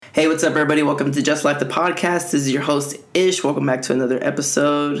Hey, what's up, everybody? Welcome to Just Life, the podcast. This is your host, Ish. Welcome back to another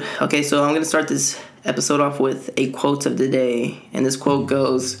episode. Okay, so I'm going to start this episode off with a quote of the day. And this quote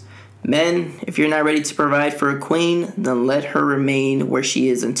goes, "Men, if you're not ready to provide for a queen, then let her remain where she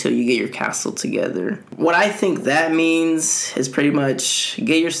is until you get your castle together." What I think that means is pretty much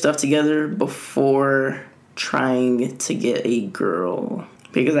get your stuff together before trying to get a girl.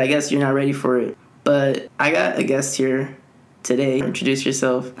 Because I guess you're not ready for it. But I got a guest here today. Introduce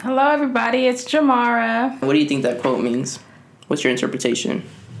yourself. Hello, everybody. It's Jamara. What do you think that quote means? What's your interpretation?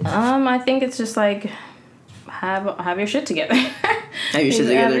 I think it's just like have your shit together. Have your shit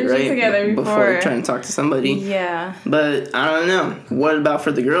together, have your right? Shit together before trying to talk to somebody. Yeah. But I don't know. What about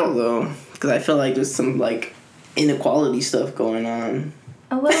for the girl though? Because I feel like there's some like inequality stuff going on.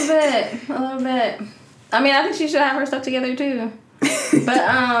 A little bit. I mean, I think she should have her stuff together too.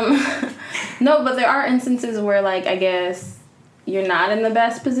 But no. But there are instances where, like, I guess you're not in the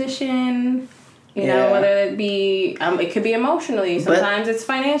best position. You know, whether it be, it could be emotionally. Sometimes it's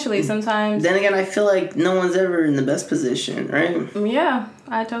financially. Sometimes. Then again, I feel like no one's ever in the best position, right? Yeah,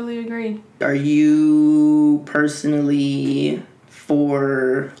 I totally agree. Are you personally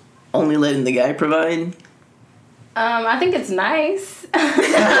for only letting the guy provide? I think it's nice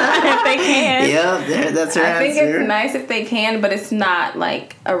if they can. Yeah, that's her answer. I think it's nice if they can, but it's not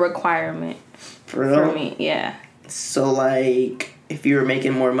like a requirement for me. Yeah. So, like, if you were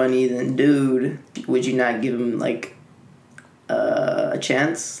making more money than dude, would you not give him like a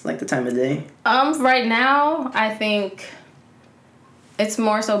chance, like the time of day? Right now, I think it's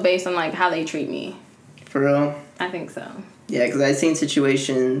more so based on like how they treat me. For real? I think so. Yeah, because I've seen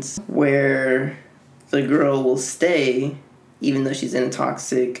situations where the girl will stay even though she's in a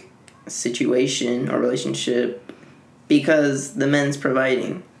toxic situation or relationship because the man's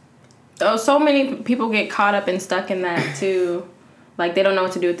providing. Oh, so many people get caught up and stuck in that too. Like, they don't know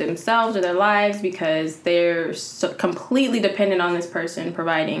what to do with themselves or their lives because they're so completely dependent on this person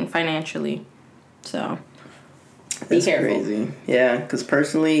providing financially. So, be careful. Crazy. Yeah, because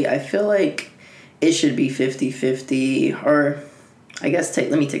personally, I feel like it should be 50-50, or I guess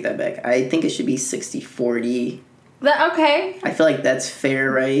let me take that back. I think it should be 60-40. Okay. I feel like that's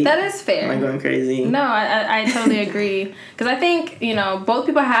fair, right? That is fair. Am I going crazy? No, I totally agree. Because I think, you know, both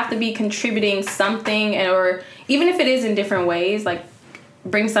people have to be contributing something, or even if it is in different ways, like,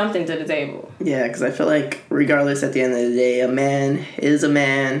 bring something to the table. Yeah, because I feel like regardless, at the end of the day, a man is a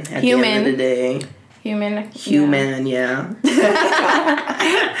man at the end of the day. Human, yeah.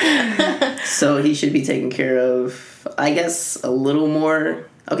 So he should be taken care of, I guess, a little more.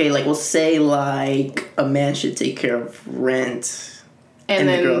 Okay, like, we'll say, like, a man should take care of rent and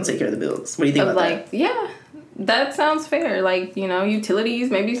the girl will take care of the bills. What do you think about that? Yeah, that sounds fair. Like, you know, utilities,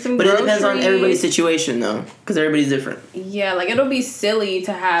 maybe some But groceries. it depends on everybody's situation, though, because everybody's different. Yeah, like, it'll be silly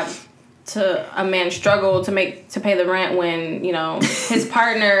to have a man struggle to pay the rent when, you know, his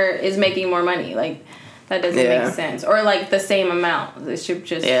partner is making more money. Like, that doesn't make sense. Or, like, the same amount. It should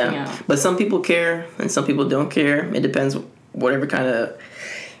just, you know. But some people care and some people don't care. It depends whatever kind of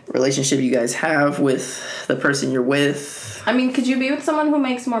relationship you guys have with the person you're with. I mean, could you be with someone who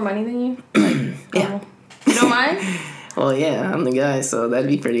makes more money than you? Like, yeah. You don't mind? Well, yeah, I'm the guy, so that'd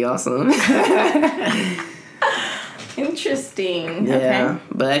be pretty awesome. Interesting. Yeah, okay.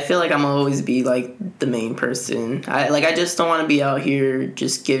 But I feel like I'm gonna always be like the main person. I just don't want to be out here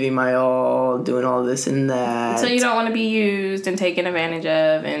just giving my all, doing all this and that. So you don't want to be used and taken advantage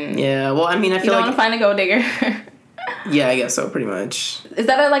of, and well, I mean, I feel you don't want to find a gold digger. Yeah, I guess so, pretty much. Is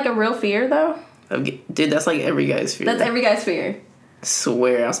that like a real fear though? Dude, that's like every guy's fear. That's every guy's fear. I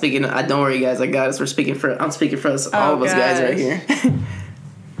swear, I'm speaking. Don't worry, guys. I got us. I'm speaking for us, all of us guys right here.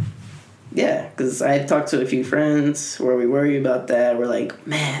 Yeah, because I talked to a few friends where we worry about that. We're like,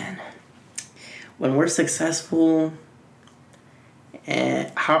 man, when we're successful, and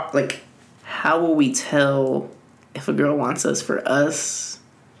how will we tell if a girl wants us for us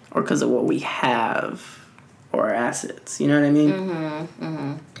or because of what we have or our assets? You know what I mean? Mm-hmm.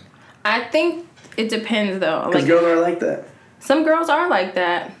 Mm-hmm. I think it depends though. Because girls are like that. Some girls are like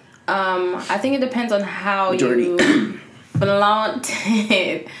that. I think it depends on how you flaunt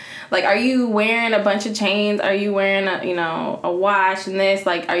it. Like, are you wearing a bunch of chains? Are you wearing a watch and this?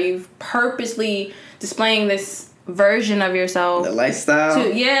 Like, are you purposely displaying this version of yourself? The lifestyle?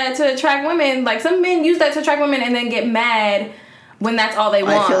 To attract women. Like, some men use that to attract women and then get mad when that's all they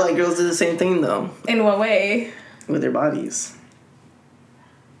want. I feel like girls do the same thing, though. In what way? With their bodies.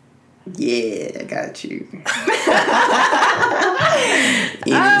 Yeah, I got you.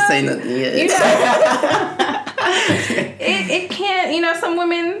 You didn't say nothing yet. It can't, some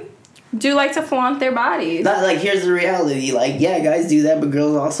women do like to flaunt their bodies. Not like, here's the reality. Like, yeah, guys do that, but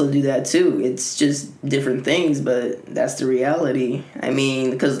girls also do that too. It's just different things, but that's the reality. I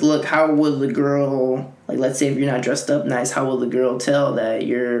mean, because look, how will the girl, like, let's say if you're not dressed up nice, how will the girl tell that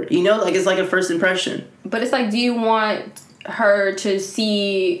you're, like, it's like a first impression. But it's like, do you want her to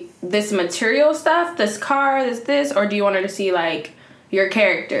see this material stuff, this car, this, or do you want her to see, like, your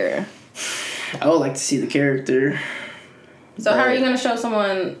character? I would like to see the character. So how are you going to show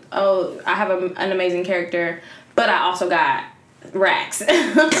someone, oh, I have an amazing character, but I also got racks?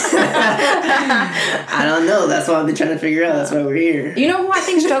 I don't know. That's what I've been trying to figure out. That's why we're here. You know who I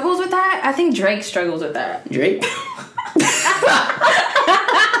think struggles with that? I think Drake struggles with that. Drake?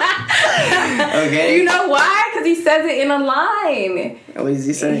 Okay. You know why? Because he says it in a line. What does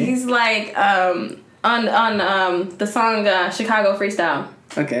he say? He's like, on the song Chicago Freestyle.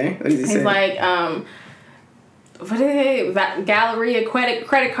 Okay. What does he say? He's like, what is it? Galleria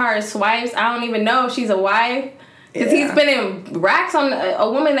credit card swipes. I don't even know if she's a wife. Because he's been in racks on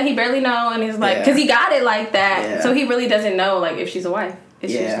a woman that he barely know. And he's like, because he got it like that. Yeah. So he really doesn't know, like, if she's a wife. If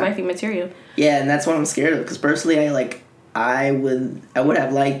she's wifey material. Yeah, and that's what I'm scared of. Because personally, I would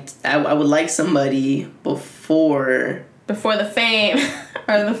like somebody before the fame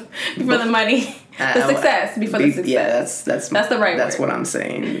or before the money. The success. Before the success. Yeah, that's the right word. That's what I'm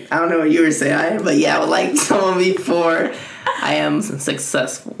saying. I don't know what you were saying, but yeah, I would like someone before I am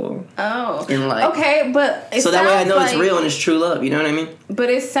successful. Oh. In life. Okay, but so that way I know it's real and it's true love, you know what I mean? But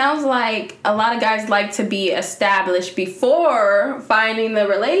it sounds like a lot of guys like to be established before finding the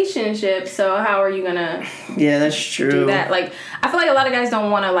relationship, so how are you gonna that's true. do that? Like, I feel like a lot of guys don't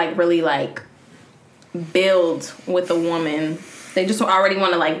want to, like, really, like, build with a woman. They just already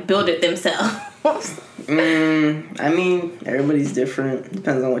want to, like, build it themselves. I mean, everybody's different.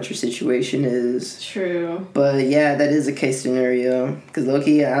 Depends on what your situation is. True. But yeah, that is a case scenario. Because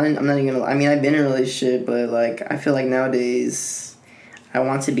low-key, I'm not even gonna... I mean, I've been in a relationship, but, like, I feel like nowadays I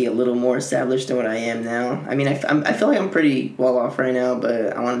want to be a little more established than what I am now. I mean, I feel like I'm pretty well off right now,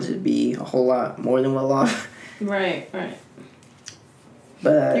 but I wanted to be a whole lot more than well off. Right.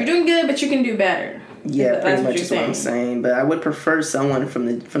 But you're doing good, but you can do better. Yeah, pretty much is what I'm saying. But I would prefer someone from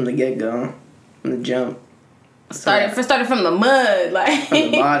the get-go, from the jump. Started from the mud, like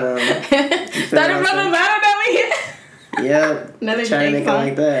from the bottom. Started from the bottom over here. Yep. Another Trying Drake to make song. it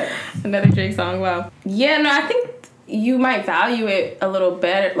like that. Another Drake song. Wow. Yeah, no, I think you might value it a little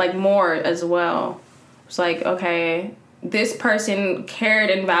better, like more as well. It's like, okay, this person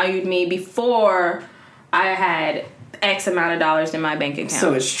cared and valued me before I had X amount of dollars in my bank account.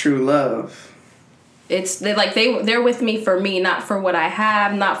 So it's true love. They're with me for me, not for what I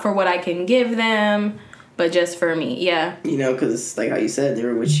have, not for what I can give them, but just for me. Yeah. You know, because like how you said, they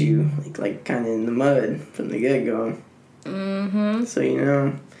were with you like kind of in the mud from the get-go. Mm-hmm. So, you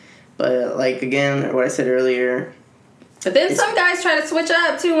know, but like again, what I said earlier. But then some guys try to switch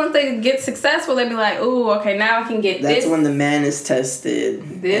up too. Once they get successful, they be like, "Ooh, okay, now I can get That's this." when the man is tested,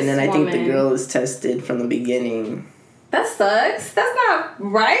 and then I think the girl is tested from the beginning. That sucks. That's not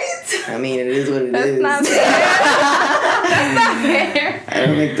right. I mean, it is what it is. That's not fair. That's not fair. I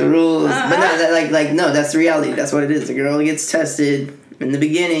don't make the rules, but no, that's the reality. That's what it is. The girl gets tested in the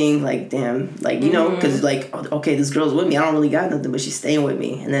beginning, like damn, like you know, because like okay, this girl's with me. I don't really got nothing, but she's staying with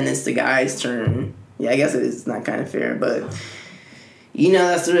me, and then it's the guy's turn. Yeah, I guess it is not kind of fair, but you know,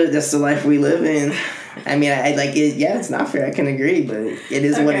 that's the life we live in. I mean, I like it. Yeah, it's not fair. I can agree, but it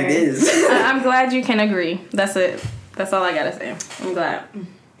is what it is. I'm glad you can agree. That's it. That's all I gotta say. I'm glad.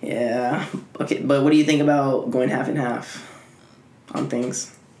 Yeah. Okay, but what do you think about going half and half on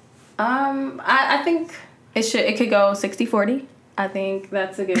things? I think it could go 60-40. I think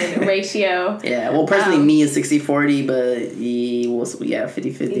that's a good ratio. Yeah. Well, personally, me is 60-40, but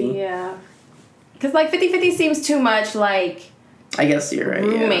 50-50. Yeah. Because like 50-50 seems too much like. I guess you're right.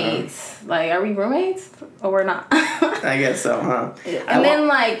 Roommates. Yeah. Like, are we roommates or we're not? I guess so, huh? And then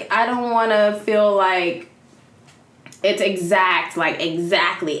like I don't want to feel like. It's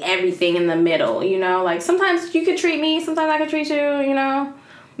exactly everything in the middle, you know? Like, sometimes you could treat me, sometimes I could treat you, you know?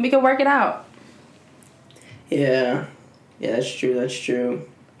 We could work it out. Yeah. Yeah, that's true.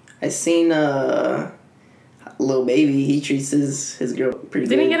 I seen Lil Baby, he treats his girl pretty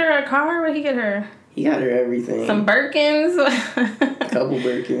good. Didn't he get her a car? What did he get her? He got her everything. Some Birkins? A couple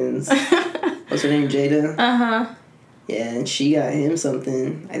Birkins. What's her name, Jada? Uh-huh. Yeah, and she got him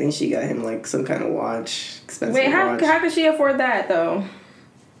something. I think she got him, like, some kind of watch. Expensive Wait, watch. how could she afford that, though?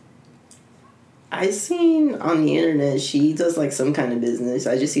 I seen on the internet she does like some kind of business.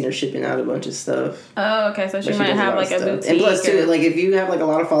 I just seen her shipping out a bunch of stuff. Oh, okay. So she might does have lot like of a stuff. boutique. And plus, too, like if you have like a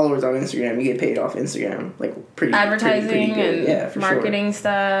lot of followers on Instagram, you get paid off Instagram. Like pretty advertising pretty good. and marketing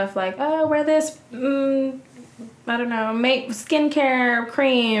stuff. Like, oh, wear this. I don't know. Make skincare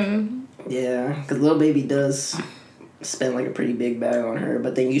cream. Yeah, because Lil Baby does spend like a pretty big bag on her,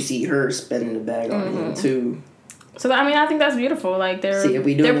 but then you see her spending a bag on him too. So I mean, I think that's beautiful. Like they're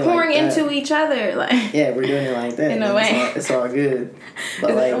pouring like into each other. Like yeah, we're doing it like that. In a way, it's all good.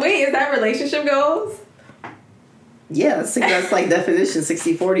 But is that relationship goals? Yeah, that's like definition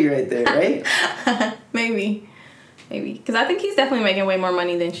 60-40 right there, right? Maybe, because I think he's definitely making way more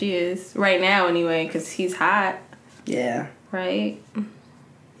money than she is right now. Anyway, because he's hot. Yeah. Right.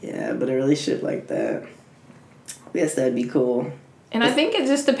 Yeah, but a relationship like that, I guess that'd be cool. And I think it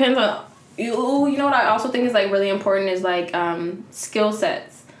just depends on. You know what I also think is like really important is like skill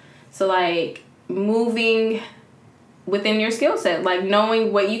sets. So like moving within your skill set, like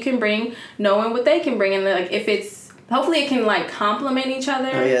knowing what you can bring, knowing what they can bring, and like if it's hopefully it can like complement each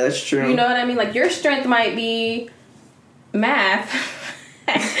other. Oh yeah, that's true. You know what I mean? Like your strength might be math.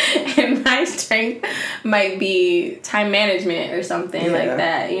 And my strength might be time management or something like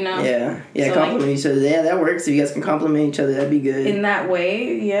that, you know? Yeah. So compliment like, each other. Yeah, that works. If you guys can compliment each other, that'd be good. In that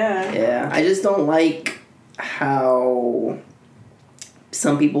way, yeah. Yeah. I just don't like how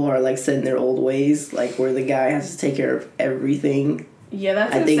some people are like set in their old ways, like where the guy has to take care of everything. Yeah,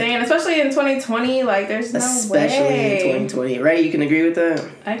 that's insane. Especially in 2020, like there's no way. Especially in 2020, right? You can agree with that?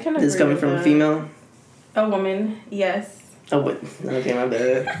 I can agree. This coming from a female? A woman, yes. Oh, but okay, my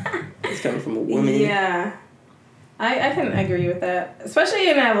bad. It's coming from a woman. Yeah. I can agree with that. Especially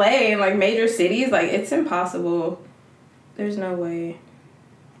in LA and like major cities, like it's impossible. There's no way.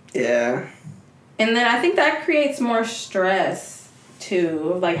 Yeah. And then I think that creates more stress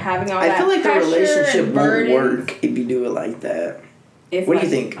too, like having all that. I feel like the relationship won't work if you do it like that. What do you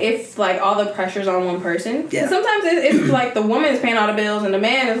think? If like all the pressure's on one person. Yeah. Sometimes it's like the woman's paying all the bills and the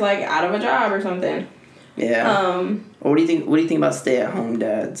man is like out of a job or something. Yeah. What do you think? What do you think about stay-at-home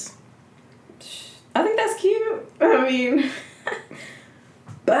dads? I think that's cute. I mean,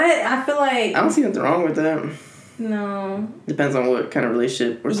 but I feel like I don't see nothing wrong with that. No. Depends on what kind of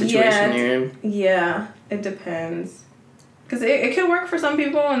relationship or situation you're in. Yeah, it depends. Because it can work for some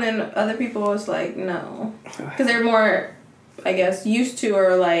people, and then other people it's like no, because they're more, I guess, used to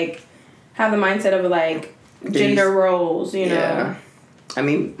or like have the mindset of like gender roles, you know. Yeah. I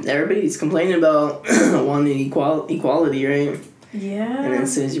mean, everybody's complaining about wanting equality, right? Yeah. And then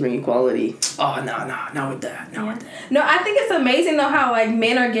as soon as you bring equality, not with that, not with that. No, I think it's amazing though how like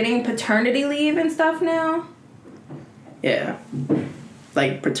men are getting paternity leave and stuff now. Yeah.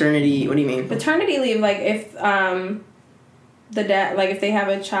 Like paternity, what do you mean? Paternity leave, like if the dad, like if they have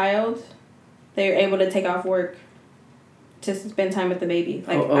a child, they're able to take off work to spend time with the baby.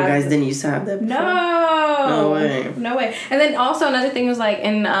 Like guys didn't used to have that before? No way. And then also another thing was like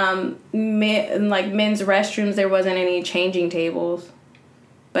in men's restrooms there wasn't any changing tables,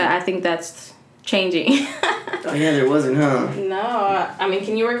 but I think that's changing. Oh yeah, there wasn't, huh? No, I mean,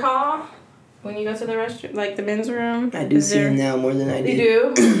 can you recall when you go to the restroom, like the men's room? I do see them now more than I did.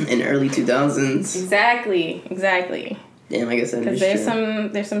 You do? In early 2000s. Exactly. Damn, I guess that is true.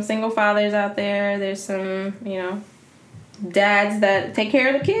 There's some single fathers out there. There's some, dads that take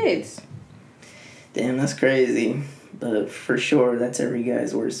care of the kids. Damn, that's crazy. But for sure, that's every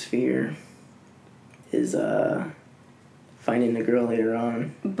guy's worst fear. Is finding a girl later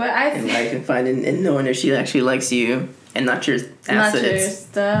on. But I in life and finding and knowing if she actually likes you and not your assets. Not your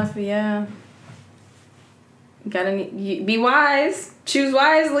stuff, yeah. You gotta be wise. Choose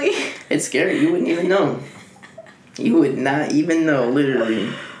wisely. It's scary. You wouldn't even know. You would not even know,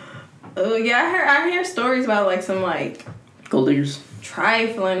 literally. Oh yeah, I hear stories about like some like gold diggers,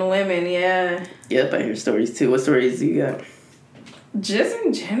 trifling women. Yeah. Yep, I hear stories too. What stories do you got? Just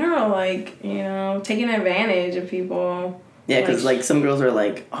in general, like taking advantage of people. Yeah, because like some girls are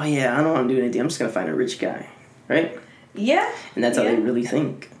like, oh yeah, I don't want to do anything. I'm just gonna find a rich guy, right? Yeah. And that's how they really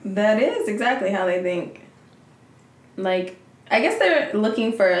think. That is exactly how they think. Like, I guess they're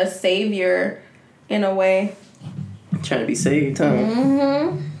looking for a savior, in a way. Trying to be saved, huh?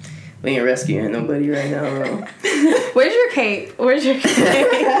 Mm-hmm. We ain't rescuing nobody right now, bro. Where's your cape?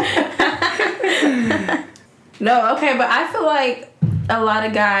 No, okay, but I feel like a lot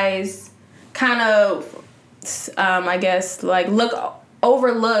of guys kind of, I guess, like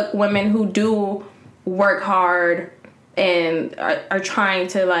overlook women who do work hard and are trying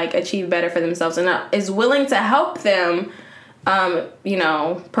to like achieve better for themselves and is willing to help them,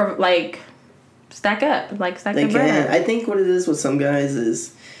 stack up, like stack they the bread. can. I think what it is with some guys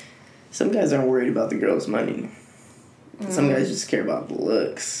is some guys aren't worried about the girl's money. Some guys just care about the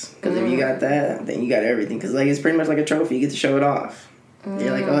looks. Because if you got that, then you got everything. Because, like, it's pretty much like a trophy. You get to show it off.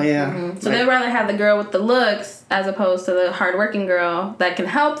 You're like, oh, yeah. So they'd rather have the girl with the looks as opposed to the hardworking girl that can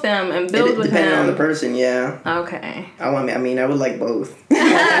help them and build with them. Depending on the person, yeah. Okay. I mean, I would like both.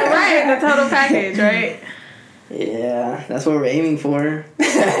 Right, the total package, right? Yeah, that's what we're aiming for.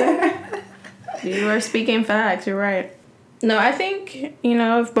 You are speaking facts. You're right. No, I think,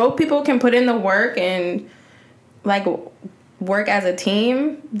 if both people can put in the work and, like, work as a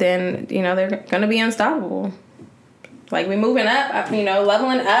team, then, they're going to be unstoppable. Like, we moving up,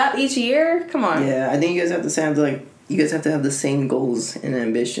 leveling up each year. Come on. Yeah, I think you guys have to have the same goals and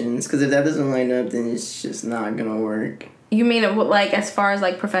ambitions. Because if that doesn't line up, then it's just not going to work. You mean, like, as far as,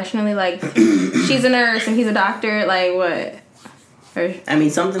 like, professionally, like, she's a nurse and he's a doctor, like, what? Or, I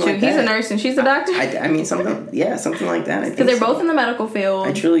mean, something like that. He's a nurse and she's a doctor? I mean, something like that. Because they're both in the medical field.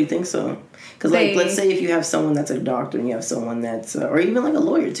 I truly think so. Because, like, let's say if you have someone that's a doctor and you have someone that's, or even, like, a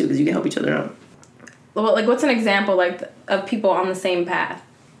lawyer, too, because you can help each other out. Well, like, what's an example, like, of people on the same path?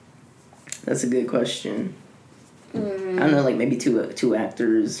 That's a good question. I don't know, like, maybe two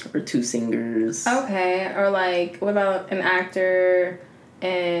actors or two singers. Okay, or, like, what about an actor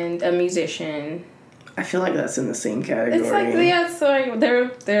and a musician? I feel like that's in the same category. It's like, yeah, so like,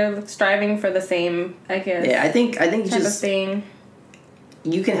 they're striving for the same, I guess. Yeah, I think type just of thing.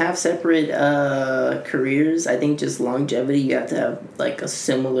 You can have separate careers. I think just longevity, you have to have like a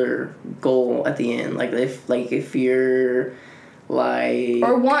similar goal at the end. Like if you're like,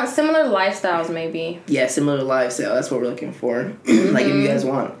 or want similar lifestyles, maybe. Yeah, similar lifestyle. That's what we're looking for. Like if you guys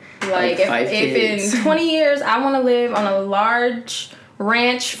want like if in 20 years I want to live on a large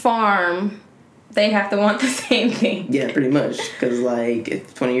ranch farm, they have to want the same thing. Yeah, pretty much. Because like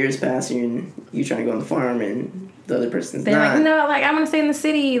if 20 years pass and you're trying to go on the farm and the other person's they're not. Like, no, like, I want to stay in the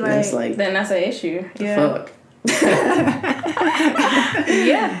city. Like, then that's an issue. Yeah. Fuck.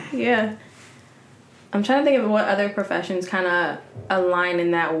 Yeah. I'm trying to think of what other professions kind of align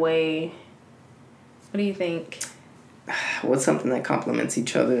in that way. What do you think? What's something that complements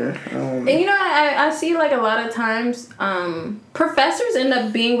each other? And I see like a lot of times professors end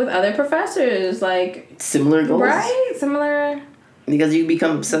up being with other professors. Like, similar goals. Right? Similar. Because you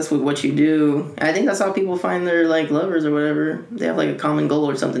become obsessed with what you do. I think that's how people find their, like, lovers or whatever. They have, like, a common goal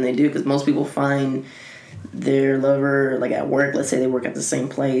or something they do. Because most people find their lover, like, at work. Let's say they work at the same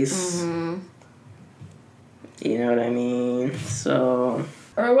place. Mm-hmm. You know what I mean? So...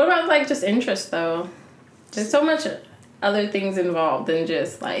 Or what about, like, just interest, though? There's so much other things involved than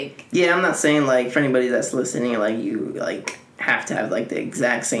just, like... Yeah, I'm not saying, like, for anybody that's listening, like, you, like... have to have like the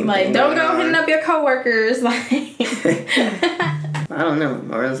exact same like, thing. Don't go hitting up your coworkers. Like, I don't know.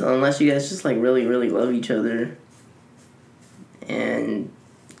 Or unless you guys just like really, really love each other and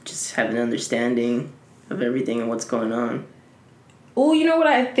just have an understanding of everything and what's going on. Oh, you know what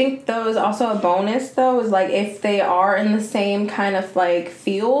I think though is also a bonus though is like if they are in the same kind of like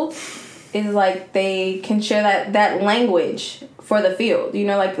field, is like they can share that language for the field.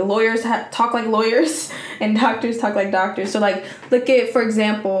 Like the lawyers talk like lawyers and doctors talk like doctors. So like look at, for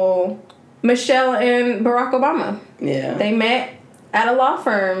example, Michelle and Barack Obama. Yeah. They met at a law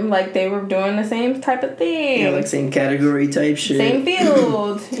firm. Like they were doing the same type of thing. Yeah, like same category type shit. Same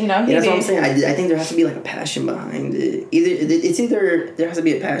field. That's what I'm saying. I think there has to be like a passion behind it. Either there has to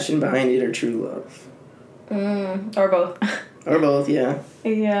be a passion behind it or true love. Or both. Or both, yeah.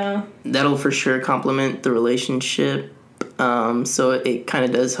 Yeah. That'll for sure complement the relationship. So it kind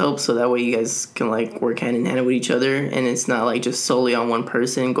of does help. So that way you guys can like work hand in hand with each other. And it's not like just solely on one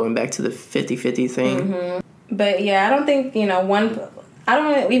person, going back to the 50-50 thing. Mm-hmm. But yeah, I don't think, I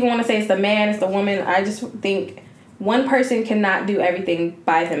don't even want to say it's the man, it's the woman. I just think one person cannot do everything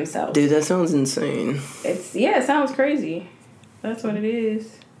by themselves. Dude, that sounds insane. It sounds crazy. That's what it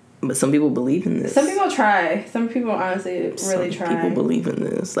is. But some people believe in this. Some people try. Some people honestly really try. Some people believe in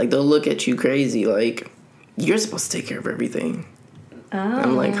this. Like, they'll look at you crazy. Like, you're supposed to take care of everything. Oh.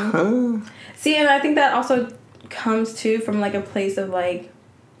 I'm like, huh? See, and I think that also comes, too, from, like, a place of, like,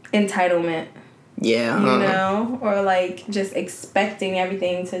 entitlement. Yeah. Or, like, just expecting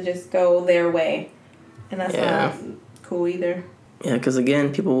everything to just go their way. And that's not cool either. Yeah, because,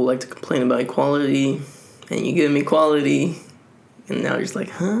 again, people like to complain about equality. And you give them equality. And now you're just like,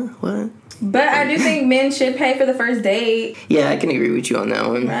 huh? What? But I do think men should pay for the first date. Yeah, I can agree with you on that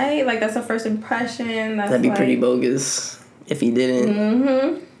one. Right? Like, that's a first impression. That'd be pretty bogus if he didn't.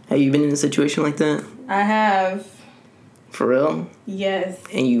 Mm-hmm. Have you been in a situation like that? I have. For real? Yes.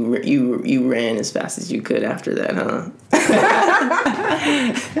 And you ran as fast as you could after that, huh?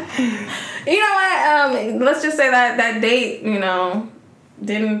 You know what? Let's just say that date,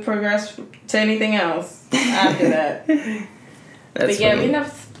 didn't progress to anything else after that. But yeah, we ended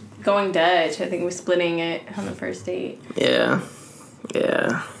up going Dutch. I think we're splitting it on the first date. Yeah.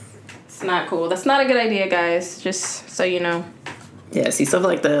 It's not cool. That's not a good idea, guys. Just so you know. Yeah, see, stuff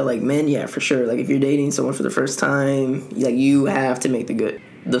like that, like, men, yeah, for sure. Like, if you're dating someone for the first time, like, you have to make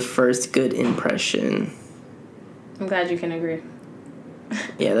the first good impression. I'm glad you can agree.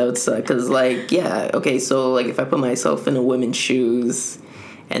 Yeah, that would suck. Because, like, yeah, okay, so, like, if I put myself in a woman's shoes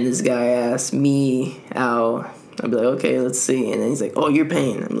and this guy asks me out, I'd be like, okay, let's see. And then he's like, oh, you're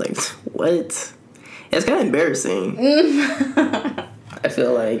paying. I'm like, what? Yeah, it's kind of embarrassing. I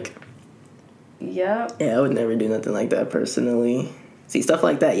feel like. Yep. Yeah, I would never do nothing like that personally. See, stuff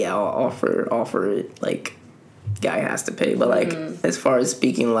like that, yeah, I'll offer it. Like, guy has to pay. But, like, as far as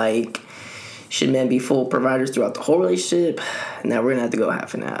speaking, like, should men be full providers throughout the whole relationship? Now we're going to have to go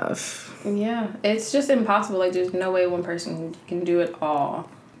half and half. Yeah, it's just impossible. Like, there's no way one person can do it all.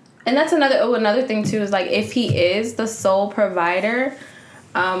 And that's another thing, too, is, like, if he is the sole provider,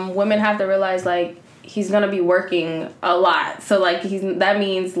 women have to realize, like, he's going to be working a lot. So, like, that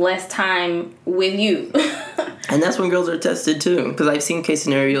means less time with you. And that's when girls are tested, too. Because I've seen case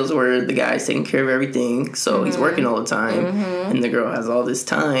scenarios where the guy's taking care of everything, so he's working all the time, and the girl has all this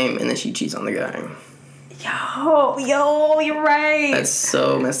time, and then she cheats on the guy. Yo, you're right. That's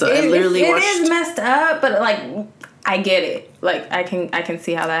so messed up. I literally watched... It is messed up, but, like, I get it. Like, I can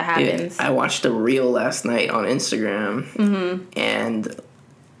see how that happens. I watched a reel last night on Instagram, and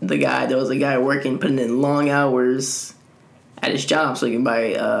there was a guy working, putting in long hours at his job so he can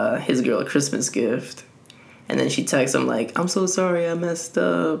buy his girl a Christmas gift. And then she texts him like, I'm so sorry, I messed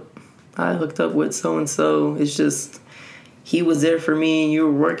up. I hooked up with so-and-so. It's just, he was there for me, you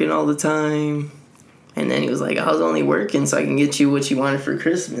were working all the time. And then he was like, I was only working so I can get you what you wanted for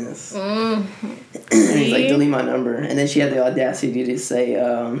Christmas. And he's like, delete my number. And then she had the audacity to say,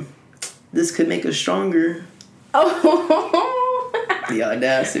 this could make us stronger. Oh. The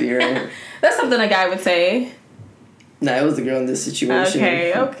audacity, right? That's something a guy would say. Nah, it was the girl in this situation.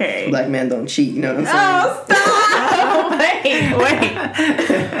 Okay. Black men don't cheat, you know what I'm saying? Oh, stop! Wait.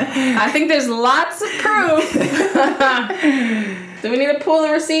 I think there's lots of proof. Do we need to pull the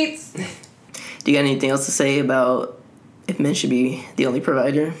receipts? Do you got anything else to say about if men should be the only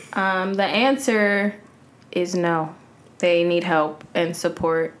provider? The answer is no. They need help and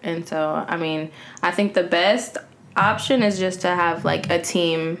support. And so, I mean, I think the best option is just to have, like, a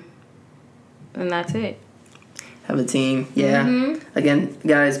team. And that's it. Have a team, yeah. Again,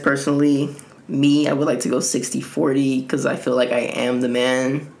 guys, personally, I would like to go 60-40 because I feel like I am the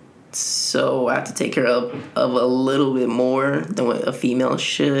man. So I have to take care of a little bit more than what a female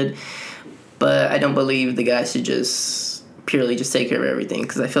should. But I don't believe the guy should just purely just take care of everything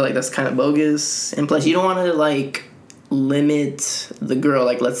because I feel like that's kind of bogus. And plus, you don't want to, like, limit the girl.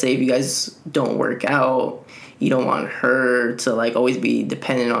 Like, let's say if you guys don't work out, you don't want her to, like, always be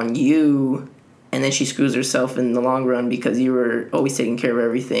dependent on you. And then she screws herself in the long run because you were always taking care of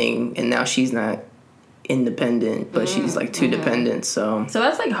everything. And now she's not independent, but she's, like, too dependent. So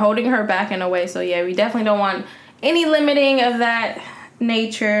that's, like, holding her back in a way. So, yeah, we definitely don't want any limiting of that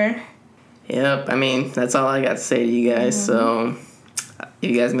nature. Yep. I mean, that's all I got to say to you guys. So if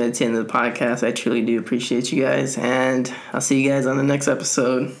you guys made it to the end of the podcast, I truly do appreciate you guys. And I'll see you guys on the next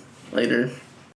episode. Later.